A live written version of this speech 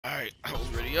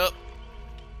Everybody up?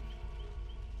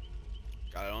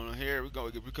 Got it on here. We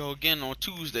go again on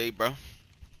Tuesday, bro.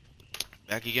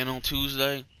 Back again on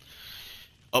Tuesday.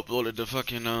 Uploaded the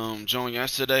fucking joint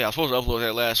yesterday. I was supposed to upload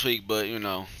that last week, but you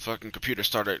know, fucking computer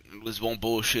started this one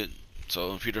bullshit. So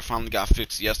the computer finally got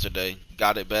fixed yesterday.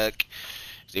 Got it back.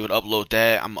 Was able to upload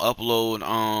that. I'm gonna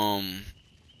upload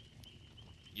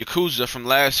Yakuza from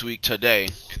last week today,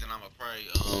 and then I'm gonna probably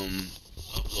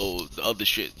upload the other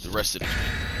shit the rest of this week.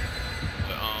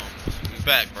 But we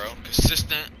back, bro.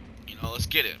 Consistent. You know, let's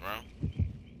get it, bro.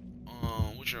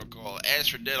 What you gonna call it? As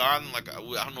for Dead Island, like I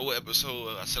don't know what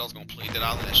episode I said I was gonna play Dead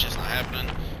Island. That shit's not happening.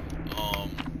 I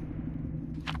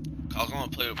was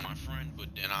gonna play with my friend,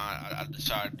 but then I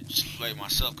decided to just play it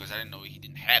myself because I didn't know he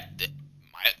didn't have the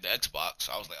Xbox.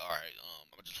 So I was like, all right, I'm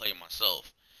gonna just play it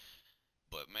myself.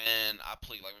 But man, I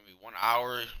played like maybe 1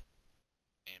 hour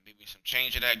and maybe some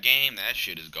change of that game. That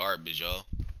shit is garbage, y'all.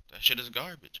 That shit is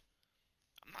garbage.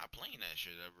 I'm not playing that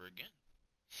shit ever again.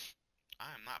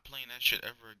 I am not playing that shit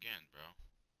ever again, bro.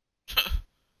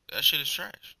 That shit is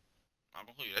trash. I'm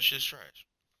gonna tell you, that shit is trash.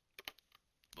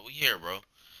 But we here, bro.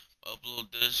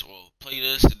 Upload this, or play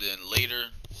this, and then later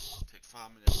take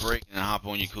 5 minute break and then hop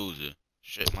on Yakuza.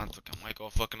 Shit, my fucking mic all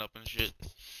fucking up and shit.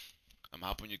 I'm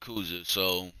hopping Yakuza,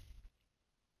 so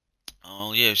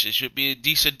yeah, it should be a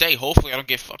decent day. Hopefully I don't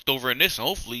get fucked over in this, and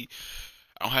hopefully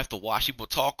I don't have to watch people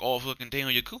talk all fucking day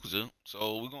on Yakuza.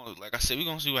 So we're gonna, like I said, we're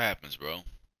gonna see what happens, bro.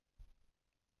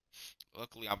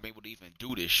 Luckily, I'm able to even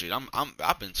do this shit.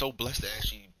 I've been so blessed to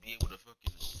actually be able to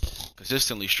fucking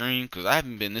consistently stream, because I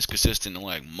haven't been this consistent in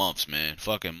like months, man.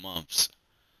 Fucking months.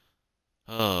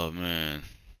 Oh man,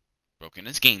 bro, can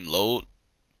this game load?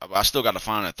 I still gotta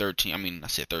find a 13. I mean, I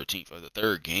said 13 for the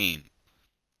third game.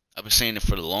 I've been saying it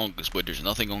for the longest, but there's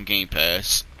nothing on Game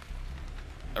Pass.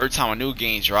 Every time a new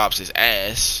game drops, it's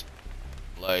ass.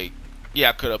 Like, yeah,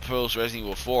 I could have posted Resident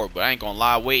Evil 4, but I ain't gonna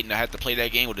lie, waiting. I had to play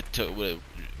that game with a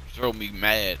throw me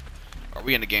mad. Are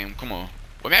we in the game? Come on.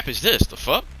 What map is this? The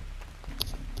fuck?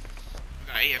 We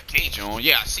got an AFK John.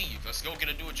 Yeah, I see you. Let's go get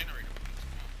a dual generator.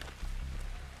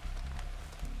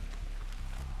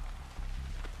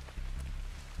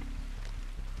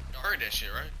 Y'all heard that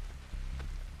shit, right?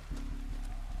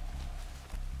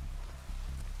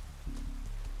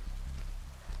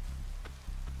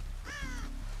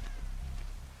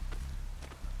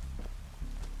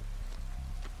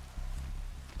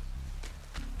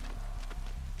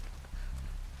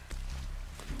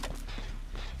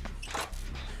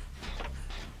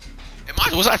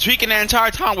 Was I tweaking that entire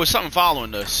time with something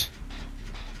following us?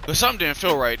 But something didn't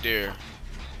feel right there.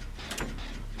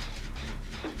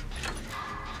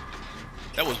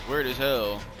 That was weird as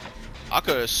hell. I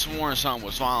could have sworn something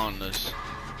was following us.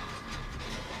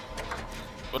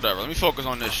 Whatever, let me focus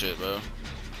on this shit, bro.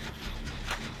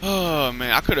 Oh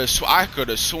man, I could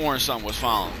have sworn something was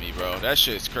following me, bro. That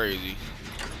shit's crazy.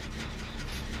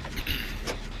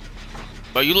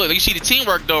 But you look, you see the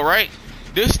teamwork though, right?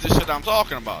 This is the shit I'm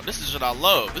talking about. This is shit I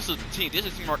love. This is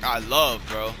teamwork I love,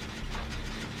 bro.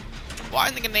 Why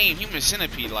didn't nigga name Human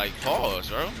Centipede like pause,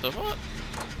 bro? The fuck?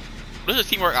 This is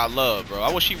teamwork I love, bro.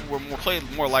 I wish he were played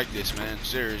more like this, man.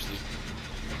 Seriously.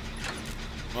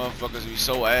 Motherfuckers be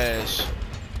so ass.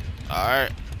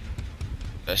 Alright.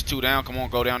 That's 2 down. Come on,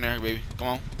 go down there, baby. Come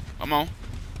on. Come on.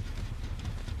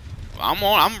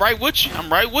 I'm right with you. I'm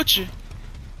right with you.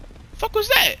 The fuck was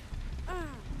that?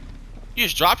 You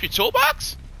just dropped your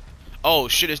toolbox? Oh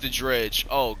shit, it's the dredge.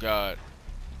 Oh god.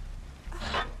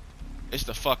 It's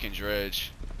the fucking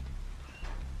dredge.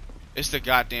 It's the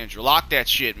goddamn dredge. Lock that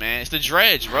shit, man. It's the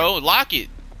dredge, bro. Lock it.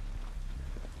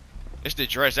 It's the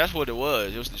dredge. That's what it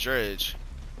was. It was the dredge.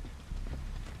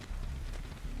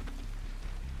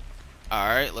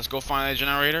 Alright, let's go find that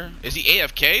generator. Is he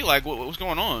AFK? Like, what's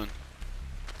going on?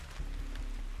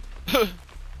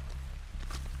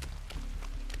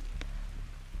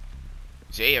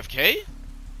 Is he AFK?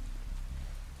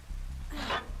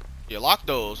 Yeah, lock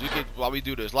those. We could, while we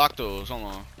do this, lock those. Hold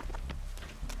on.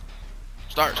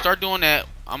 Start doing that.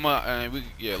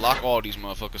 Yeah, lock all these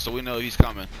motherfuckers so we know he's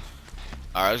coming.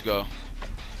 All right, let's go.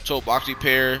 Toolbox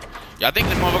repair. Yeah, I think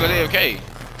this motherfucker's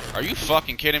AFK. Are you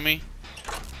fucking kidding me?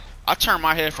 I turned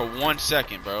my head for 1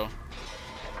 second, bro.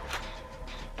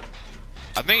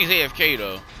 I think he's AFK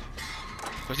though,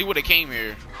 cause he would have came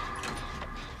here.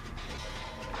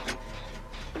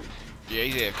 Yeah,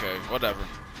 he's AFK. Whatever.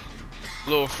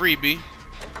 Little freebie.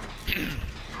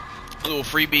 Little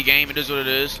freebie game. It is what it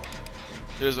is.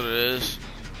 It is what it is.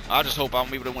 I just hope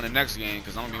I'm able to win the next game,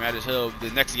 because I'm gonna be mad as hell.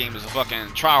 The next game is a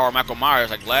fucking try hard Michael Myers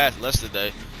like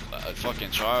yesterday. A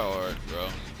fucking try hard, bro.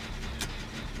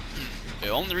 The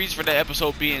only reason for that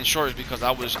episode being short is because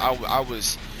I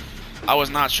was I was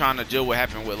not trying to deal with what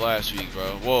happened with last week,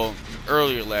 bro. Well,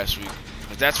 earlier last week.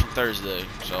 But that's from Thursday.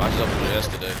 So I just uploaded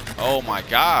yesterday. Oh my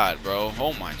god, bro.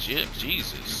 Oh my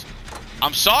Jesus.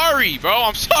 I'm sorry, bro.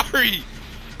 I'm sorry.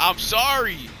 I'm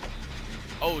sorry.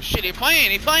 Oh shit, they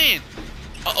playing.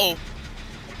 Uh-oh.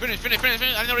 Finish.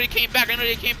 I know they came back.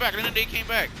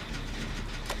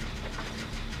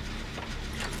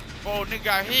 Oh, nigga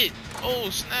got hit. Oh,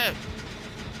 snap.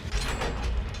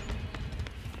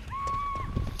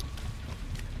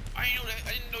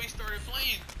 I didn't know he started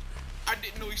playing. I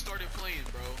didn't know he started playing,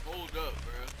 bro. Hold up,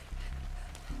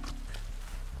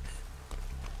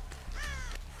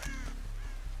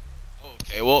 bro.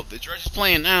 Okay, well, the Dredge is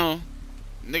playing now.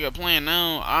 Nigga playing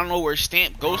now. I don't know where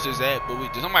Stamp Ghost is at,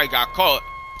 but somebody got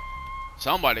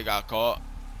caught.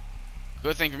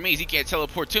 Good thing for me is he can't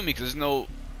teleport to me because there's no... What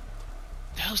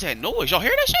the hell's that noise? Y'all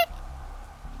hear that shit?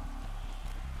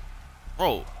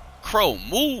 Bro, Crow,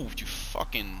 move, you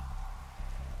fucking...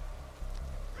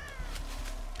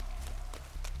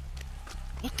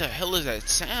 What the hell is that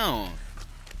sound?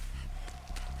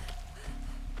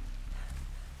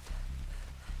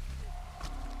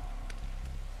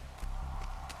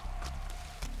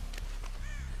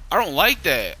 I don't like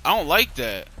that. I don't like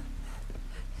that.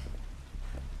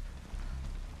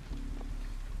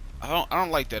 I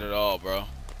don't like that at all, bro.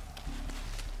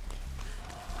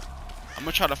 I'm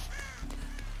gonna try to...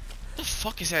 What the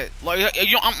fuck is that? Like,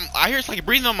 you know, I hear it's like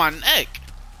breathing on my neck.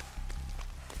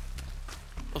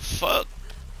 What the fuck?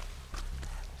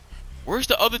 Where's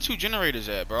the other two generators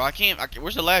at, bro? I can't.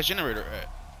 Where's the last generator at?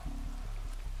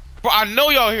 Bro, I know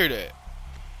y'all hear that.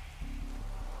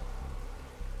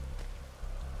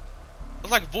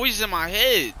 It's like voices in my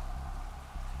head.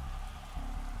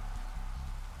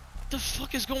 What the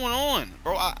fuck is going on,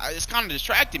 bro? It's kind of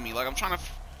distracting me. Like I'm trying to.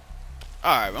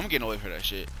 All right, I'm getting away from that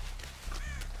shit.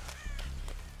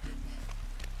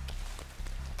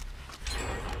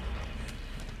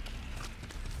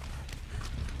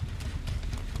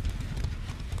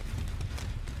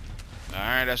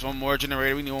 Alright, that's one more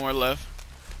generator. We need one more left.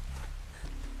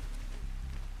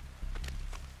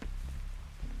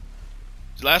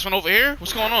 Is the last one over here?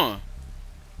 What's going on?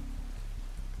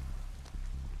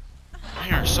 I'm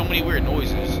hearing so many weird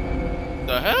noises.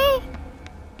 The hell?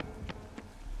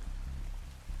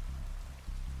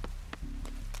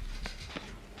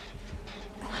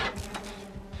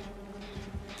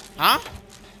 Huh?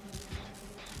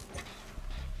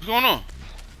 What's going on?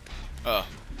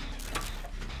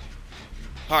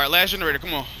 Alright, last generator,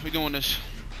 come on. We doing this.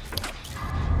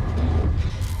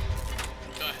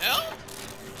 The hell?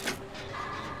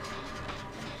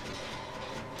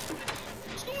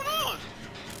 What's going on?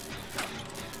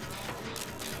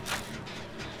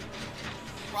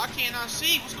 Bro, I cannot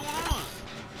see. What's going on?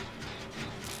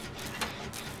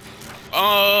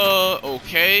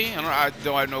 Okay. I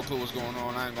have no clue what's going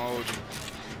on. I ain't gonna hold you.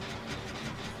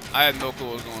 I have no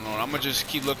clue what's going on. I'm gonna just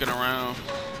keep looking around.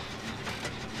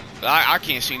 I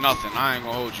can't see nothing. I ain't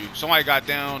gonna hold you. Somebody got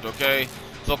downed, okay?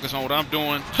 Focus on what I'm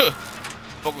doing.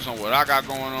 Focus on what I got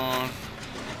going on.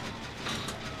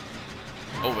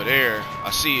 Over there. I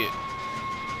see it.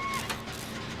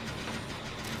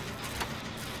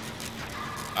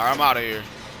 Alright, I'm out of here.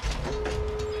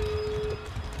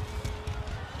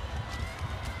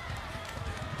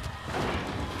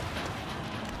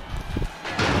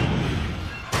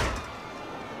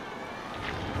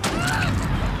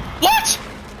 What?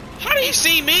 How did he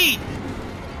see me? I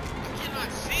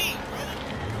cannot see, bro.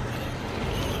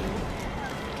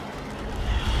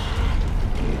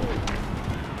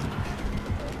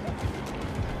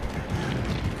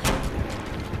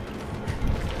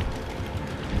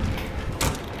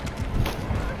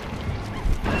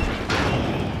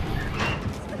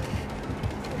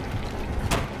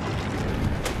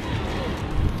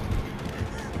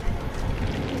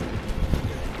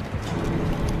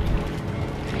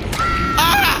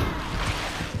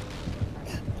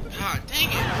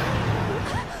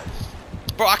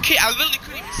 Bro, I literally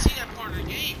couldn't even see that part of the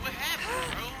game. What happened,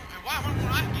 bro? And why won't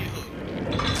I get hooked?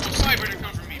 Somebody better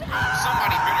come for me, bro.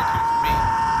 Somebody better come for me.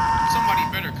 Somebody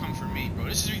better come for me, bro.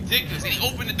 This is ridiculous. And he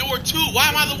opened the door too. Why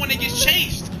am I the one that gets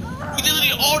chased? We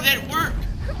literally did all that work.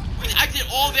 I did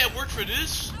all that work for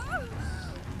this.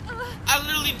 I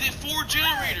literally did 4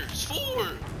 generators.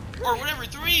 4. Or whatever,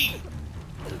 3.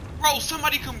 Bro,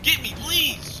 somebody come get me,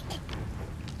 please.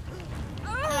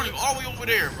 I'm running all the way over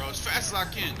there, bro, as fast as I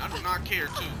can. I do not care,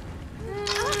 too.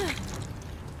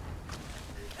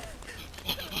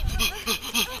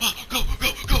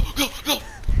 Go.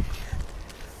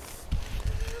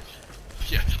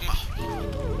 Yeah, I'm out.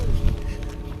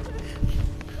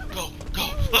 Go.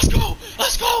 Let's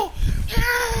go.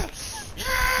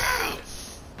 Yeah.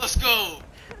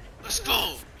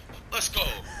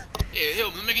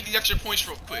 these extra points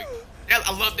real quick.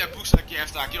 I love that boost I get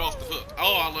after I get off the hook.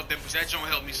 Oh, I love that boost. That joint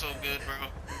helped me so good, bro.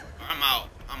 I'm out.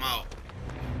 I'm out.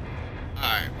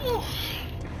 Alright. Woo.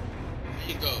 There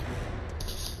you go.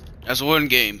 That's one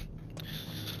game.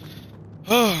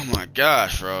 Oh my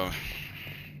gosh, bro.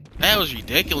 That was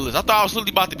ridiculous. I thought I was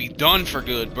literally about to be done for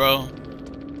good, bro.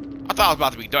 I thought I was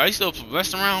about to be done. Are you still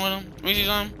messing around with him? Let me see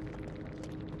something.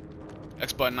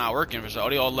 X button not working. Oh,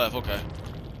 they all left. Okay.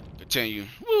 Continue.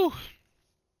 Woo.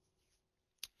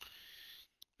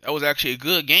 That was actually a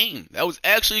good game. That was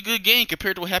actually a good game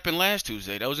compared to what happened last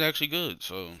Tuesday. That was actually good.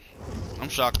 So, I'm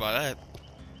shocked by that.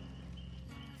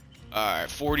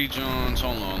 Alright, 40 Jones.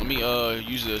 Hold on. Let me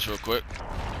use this real quick.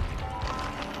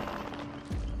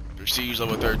 Prestige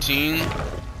level 13.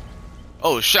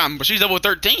 Oh shit, I'm Prestige level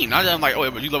 13. I'm like,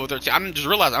 oh, but you level 13. I didn't just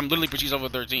realize I'm literally Prestige level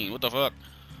 13. What the fuck?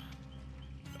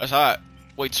 That's hot.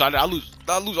 Wait, so I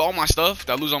lose all my stuff?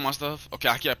 Did I lose all my stuff? Okay,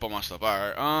 I kept all my stuff.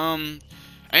 Alright.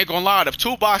 I ain't gonna lie, the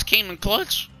toolbox came in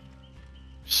clutch.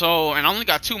 So, and I only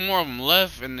got 2 more of them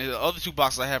left, and the other 2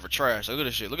 boxes I have are trash. Look at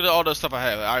this shit. Look at all the stuff I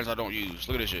have, the items I don't use.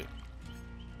 Look at this shit.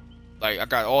 Like, I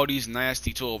got all these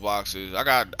nasty toolboxes. I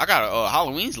got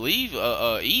Halloween's Eve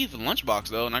lunchbox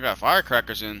though, and I got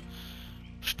firecrackers and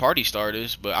party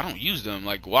starters, but I don't use them.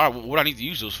 Like, why would I need to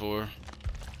use those for? I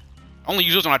only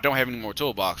use those when I don't have any more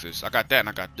toolboxes. I got that and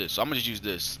I got this, so I'm gonna just use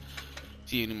this.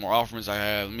 See any more offerings I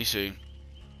have? Let me see.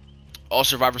 All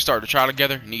survivors start the trial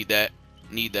together. Need that.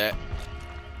 Need that.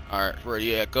 Alright,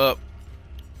 ready back up.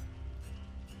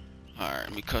 Alright,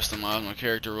 let me customize my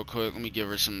character real quick. Let me give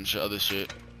her some other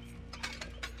shit.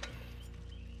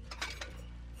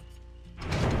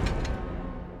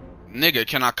 Nigga,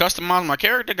 can I customize my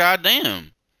character?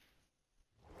 Goddamn.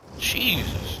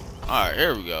 Jesus. Alright,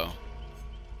 here we go.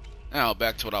 Now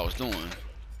back to what I was doing.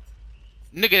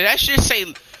 Nigga, that shit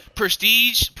say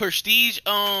prestige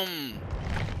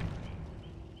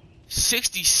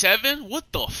 67? What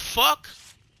the fuck?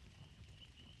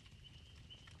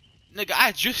 Nigga,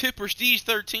 I just hit prestige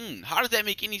 13. How does that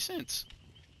make any sense?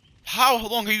 How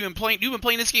long have you been playing? You've been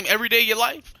playing this game every day of your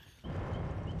life?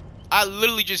 I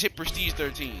literally just hit prestige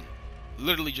 13.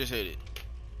 Literally just hit it.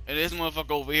 And this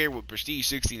motherfucker over here with prestige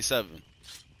 67.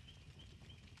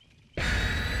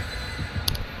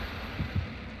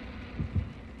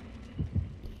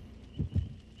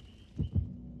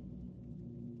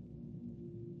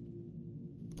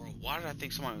 Bro, why did I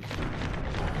think somebody was...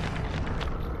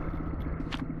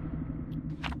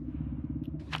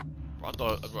 Bro, I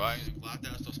thought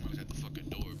somebody was at the fucking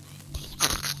door, bro.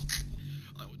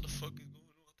 Like, what the fuck is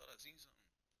going on? I thought I seen something.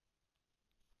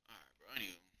 Alright, bro,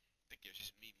 anyway. I think it's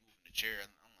just me moving the chair. I'm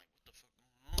like, what the fuck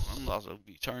going on? I'm about to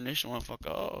be turning this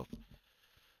motherfucker off.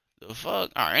 The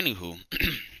fuck? Alright, anywho.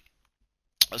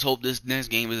 Let's hope this next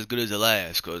game is as good as the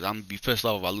last, cause I'm gonna be pissed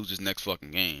off if I lose this next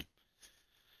fucking game.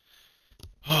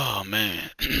 Oh man.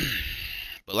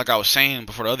 But like I was saying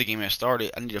before the other game had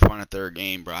started, I need to find a third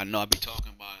game, bro. I know I've been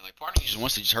talking about it. Like, part of me just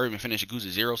wants to just hurry and finish Yakuza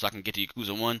 0 so I can get to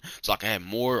Yakuza 1 so I can have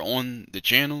more on the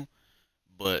channel.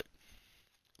 But,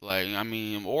 like, I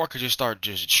mean, or I could just start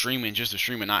just streaming just to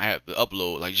stream and not have to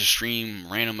upload. Like, just stream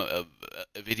random a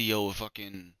video of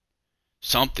fucking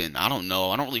something. I don't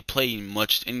know. I don't really play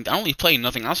much. I don't really play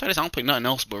nothing outside this. I don't play nothing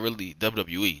else but really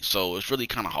WWE. So it's really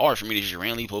kind of hard for me to just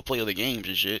randomly play other games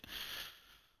and shit.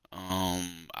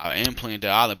 I am playing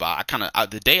Dead Island, but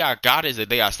the day I got it is the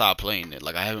day I stopped playing it.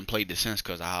 Like, I haven't played it since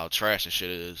because of how trash the shit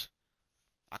is.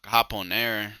 I can hop on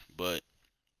there, but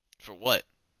for what?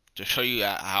 To show you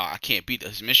how I can't beat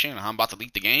this mission and how I'm about to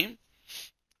leak the game?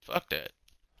 Fuck that.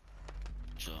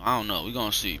 So, I don't know. We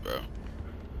gonna see, bro.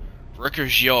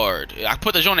 Ricker's Yard. I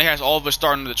put the joint that has all of us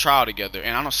starting the trial together,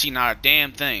 and I don't see not a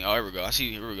damn thing. Oh, here we go.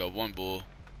 Here we go. One bull.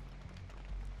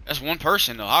 That's one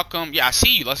person though. How come? Yeah, I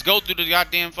see you. Let's go through the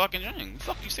goddamn fucking thing. What the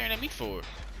fuck are you staring at me for?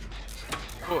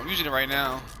 Oh, I'm using it right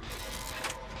now.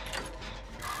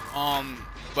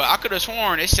 But I could have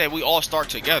sworn it said we all start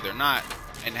together, not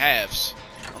in halves.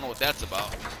 I don't know what that's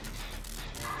about.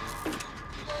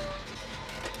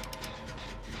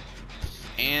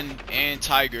 And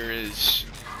Tiger is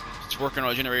working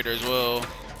on a generator as well.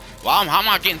 Wow, how am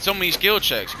I getting so many skill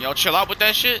checks? Y'all chill out with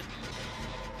that shit.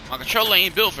 My controller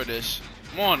ain't built for this.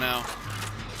 Come on now.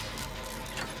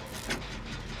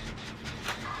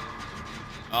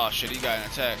 Oh shit, he got an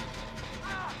attack.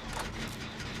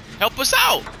 Help us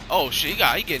out! Oh shit,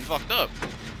 he getting fucked up.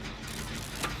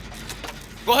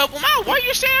 Go help him out. What are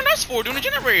you standing us for doing a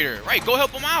generator? Right, go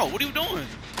help him out. What are you doing?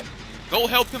 Go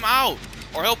help him out.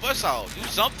 Or help us out. Do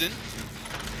something.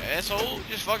 Asshole.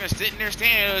 Just fucking sitting there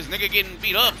standing us, nigga getting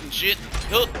beat up and shit.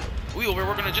 Look, we over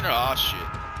working a generator. Oh shit.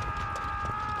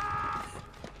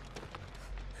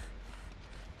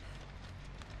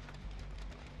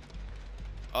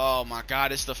 Oh my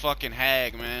god, it's the fucking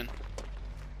hag, man.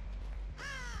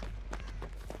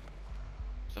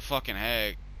 It's the fucking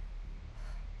hag.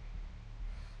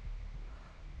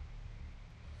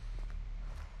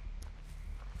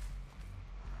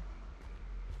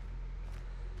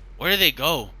 Where did they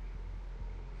go?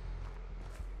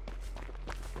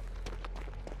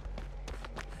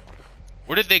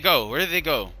 Where did they go? Where did they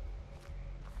go?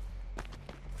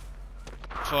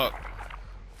 Fuck.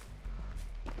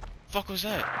 Fuck was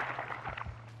that?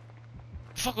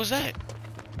 Fuck was that?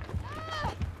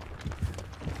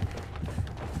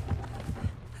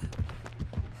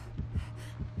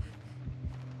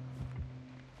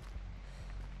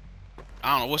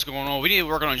 I don't know what's going on. We need to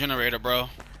work on a generator, bro.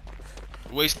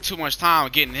 We waste too much time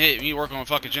getting hit. We need to work on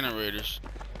fucking generators.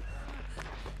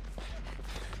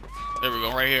 There we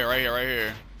go. Right here, right here, right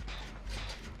here.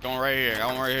 Going right here.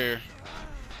 Going right here.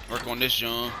 Work on this,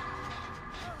 John.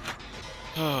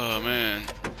 Oh man,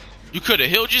 you could have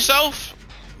healed yourself,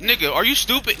 nigga. Are you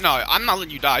stupid? No, I'm not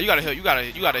letting you die. You gotta heal. You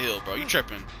gotta heal, bro. You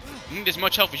tripping? You need as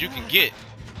much health as you can get.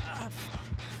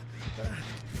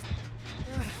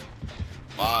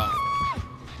 Wow.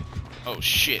 Oh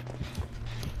shit.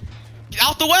 Get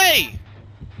out the way!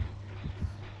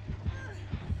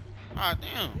 Ah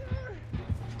damn.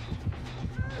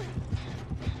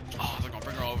 Oh, they're gonna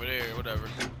bring her over there. Whatever.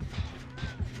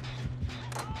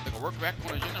 They gonna work back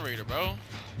on the generator, bro.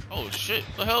 Oh shit.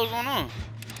 What the hell is going on?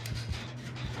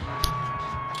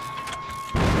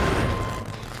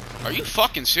 Are you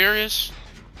fucking serious?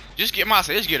 Just get my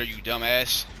this getter, you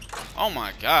dumbass. Oh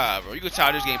my god, bro. You can tell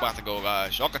how this game about to go,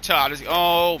 guys. Y'all can tell how this.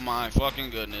 Oh my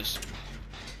fucking goodness.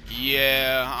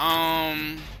 Yeah.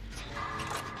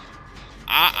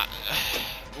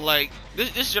 Like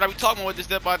this is what I be talking about with this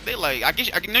Dead by Daylight. I guess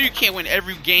I know you can't win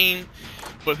every game,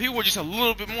 but if people were just a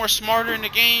little bit more smarter in the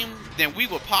game, then we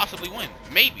would possibly win.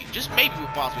 Maybe, just maybe, we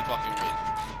would possibly fucking win.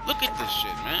 Look at this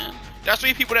shit, man. That's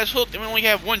 3 people that's hooked, and we only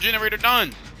have 1 generator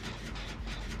done.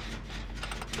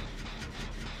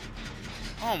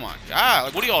 Oh my god,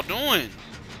 like what are y'all doing?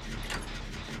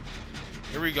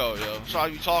 Here we go, yo. That's what I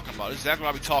be talking about. This is exactly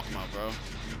what I be talking about, bro.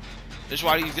 This is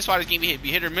why this game be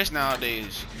hit or miss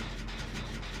nowadays.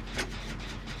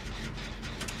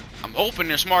 I'm hoping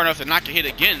they're smart enough to not get hit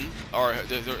again, or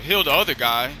heal the other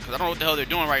guy, because I don't know what the hell they're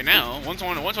doing right now. One's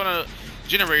on a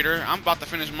generator. I'm about to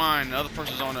finish mine. The other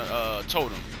person's on a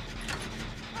totem.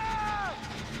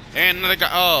 And another guy.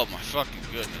 Oh my fucking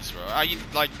goodness, bro.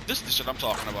 Like this is the shit I'm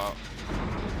talking about.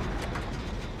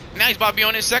 Now he's about to be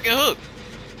on his second hook.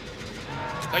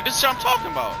 Like this is what I'm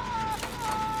talking about.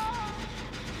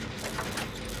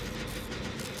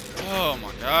 Oh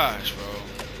my gosh, bro.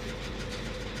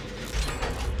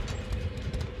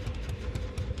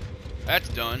 That's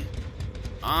done.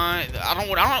 I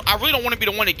really don't want to be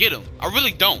the one to get him. I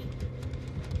really don't.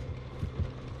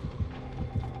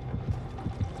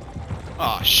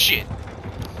 Oh shit.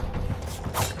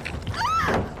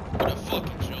 What a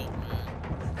fucking joke, man.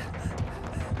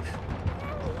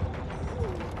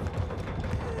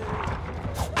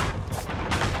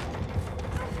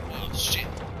 Oh shit.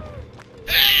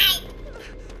 Help!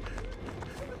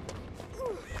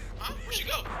 Huh? Where'd she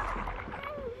go?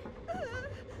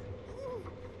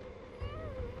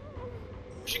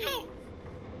 Where'd she go?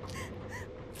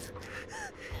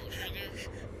 Oh, she in there?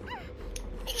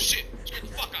 Oh shit! Scared the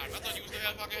fuck out of me. I thought you was the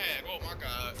hell fucking hag. Oh my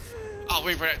god. I was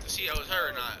waiting for that to see if that was her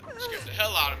or not. Scared the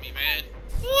hell out of me, man.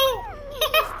 Woo!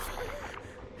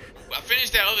 I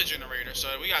finished that other generator, so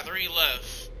we got 3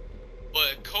 left.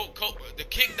 But the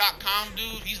kick.com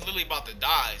dude, he's literally about to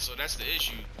die, so that's the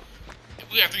issue.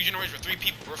 If we have 3 generators for 3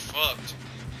 people, we're fucked.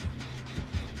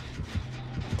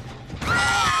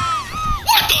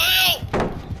 What the hell?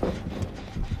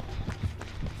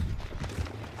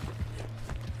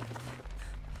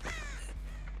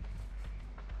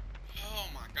 Oh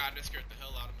my god, that scared the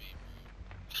hell out of me.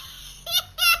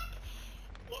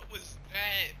 What was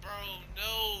that, bro?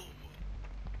 No.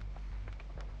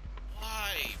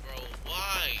 Why, bro?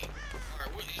 Why?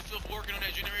 Alright, what, you still working on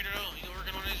that generator though? You still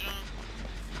working on that, John?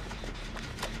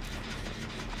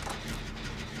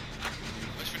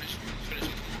 Let's finish. Finish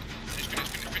it.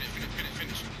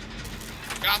 Finish.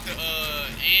 Got the,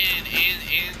 and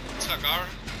Tagara.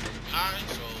 Alright,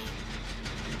 so.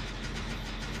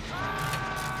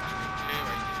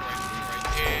 Right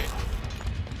there.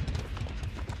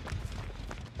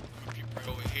 I'm gonna keep right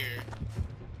over here.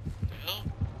 What the hell?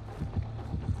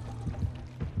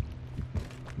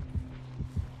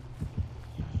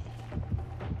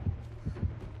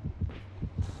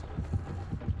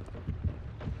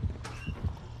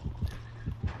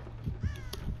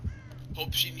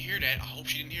 Hope she didn't hear that. I hope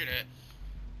she didn't hear that.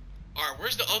 Alright,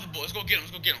 where's the other boy? Let's go get him.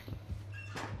 Let's go get him.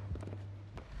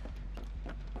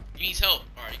 He needs help.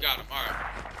 Alright, you got him. Alright.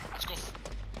 Let's go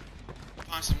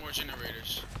find some more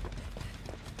generators.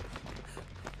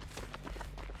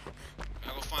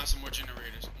 I'll go find some more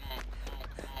generators. Come on, come on,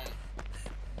 come on.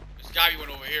 There's gotta be one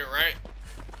over here, right?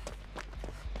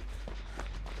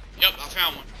 Yep, I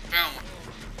found one. Found one.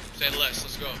 Say less.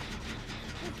 Let's go.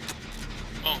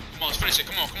 Come on, let's finish it.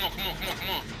 Come on, come on, come on, come on, come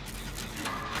on.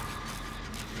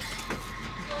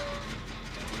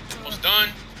 Almost done.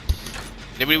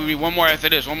 Then we need one more after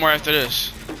this. One more after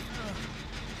this.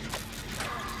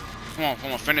 Come on,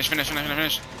 come on. Finish, finish, finish,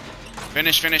 finish.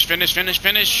 Finish, finish, finish, finish,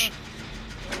 finish.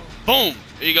 Boom.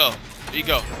 There you go. There you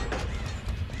go.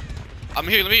 I'm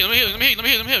here. Let me heal you. Let me heal you. Let me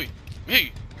heal you. Let me heal you. Let me heal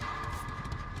you.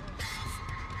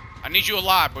 I need you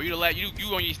alive, bro. You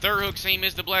on your third hook, same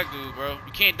as the black dude, bro.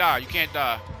 You can't die. You can't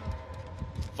die.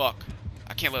 Fuck.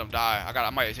 I can't let him die. I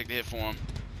might have to take the hit for him.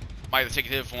 Might have to take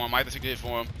the hit for him. Might have to take the hit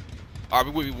for him. All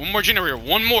right, one more generator.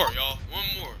 One more, y'all. One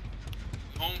more.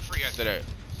 Home free after that.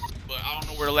 But I don't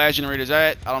know where the last generator's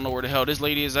at. I don't know where the hell this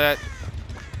lady is at.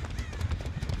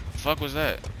 The fuck was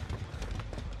that?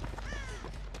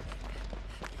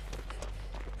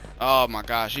 Oh my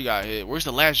gosh, she got hit. Where's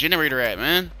the last generator at,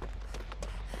 man?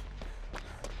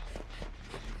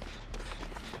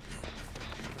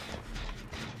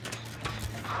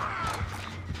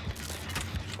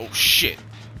 Oh shit.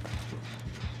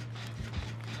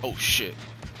 Oh shit.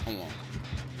 Hold on.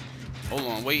 Hold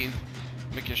on, waiting.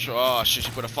 Making sure. Oh shit,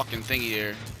 she put a fucking thingy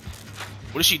there.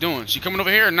 What is she doing? She coming over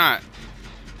here or not?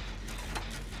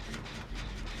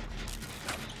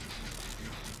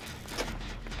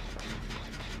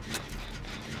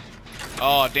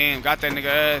 Oh damn, got that nigga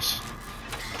ass.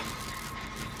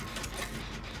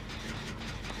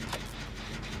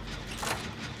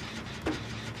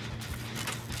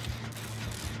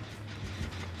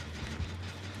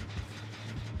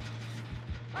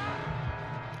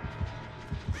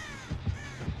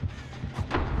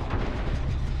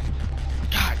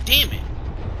 God damn it.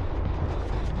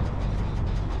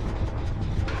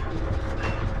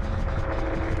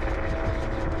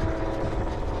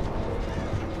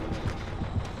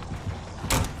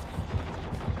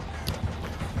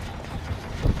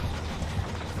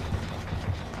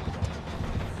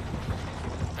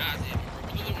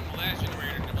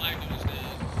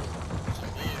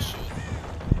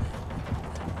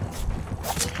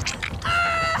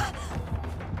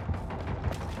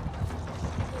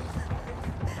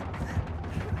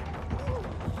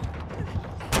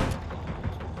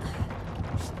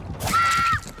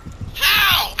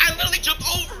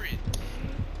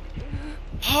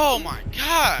 Oh my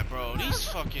god, bro. These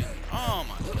fucking. Oh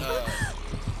my god.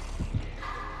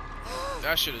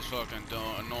 That shit is fucking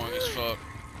annoying as fuck.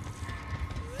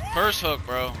 First hook,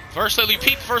 bro. First hook,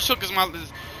 peep. First hook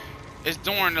is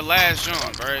during the last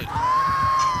jump, right?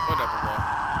 Whatever, bro.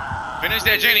 Finish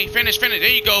that, Jenny. Finish. There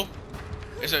you go.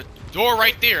 There's a door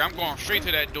right there. I'm going straight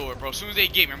to that door, bro. As soon as they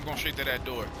get me, I'm going straight to that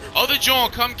door. Other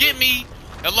John, come get me.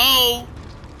 Hello.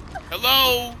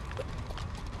 Hello.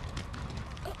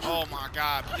 Oh my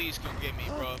god, please come get me,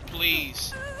 bro.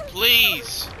 Please.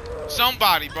 Please.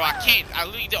 Somebody, bro. I can't. I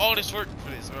need all this work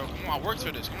for this, bro. Come on, I worked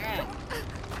for this. Come on.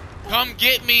 Come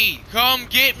get me. Come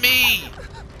get me.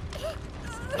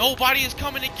 Nobody is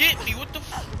coming to get me. What the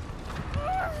f...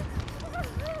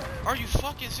 Are you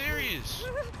fucking serious?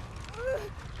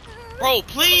 Bro,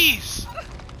 please.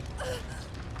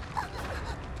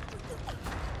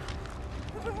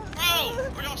 Bro,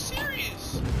 are y'all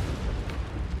serious?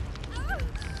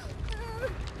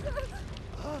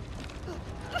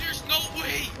 There's no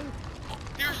way.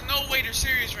 There's no way they're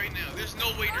serious right now. There's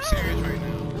no way they're serious right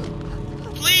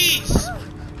now. Please.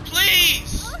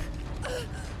 Please.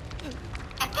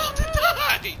 I'm about to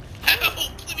die. Help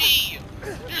me.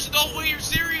 There's no way you're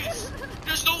serious.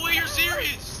 There's no way you're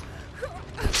serious.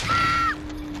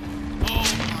 Oh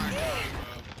my god,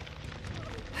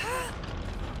 bro.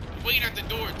 He's waiting at the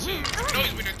door too. You know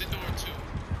he's waiting at the door too.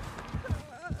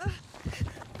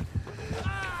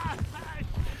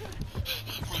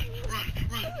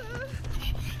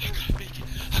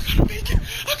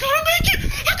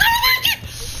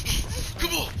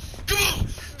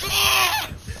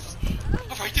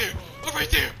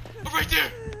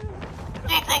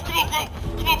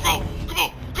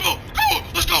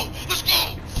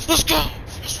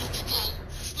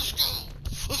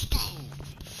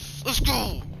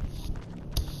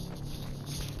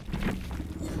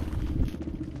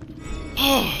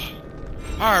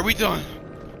 Alright, we done.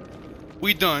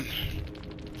 We done.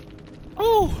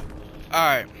 Woo!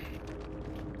 Alright.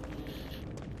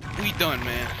 We done,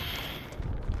 man.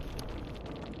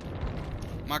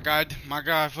 my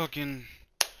guy, fucking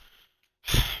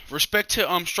respect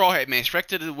to Straw Hat man. Respect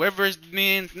to whoever his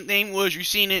man's name was. You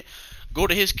seen it? Go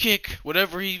to his kick,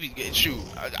 whatever he shoot.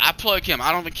 I plug him.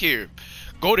 I don't even care.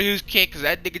 Go to his kick, cause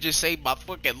that nigga just saved my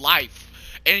fucking life.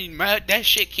 And man, that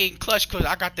shit came clutch, cause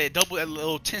I got that double, that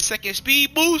little 10-second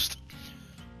speed boost.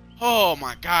 Oh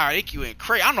my god, it went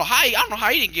crazy. I don't know how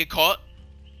he didn't get caught.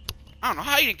 I don't know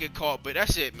how he didn't get caught, but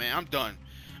that's it, man. I'm done.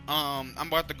 I'm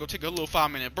about to go take a little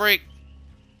 5-minute break.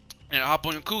 And I'll hop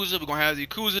on Yakuza. We're gonna have the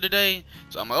Yakuza today.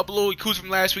 So I'm gonna upload Yakuza from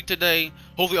last week today.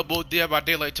 Hopefully upload Dead by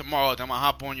Daylight tomorrow. Then I'm gonna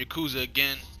hop on Yakuza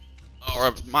again.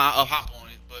 Or hop on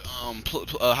it.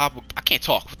 But I can't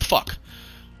talk. What the fuck?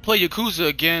 Play Yakuza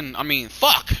again. I mean,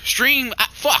 fuck. Stream.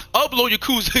 Fuck. Upload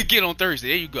Yakuza again on Thursday.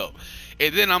 There you go.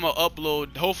 And then I'm gonna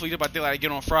upload, hopefully Dead by Daylight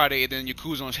again on Friday, and then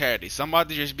Yakuza on Saturday. So I'm about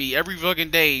to just be every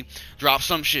fucking day drop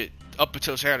some shit up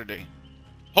until Saturday.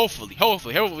 Hopefully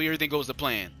everything goes to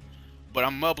plan. But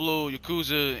I'm gonna upload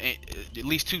Yakuza at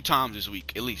least 2 times this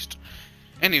week, at least.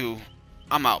 Anywho,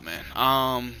 I'm out, man.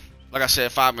 Like I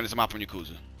said, 5 minutes, I'm out on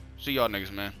Yakuza. See y'all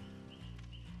niggas, man.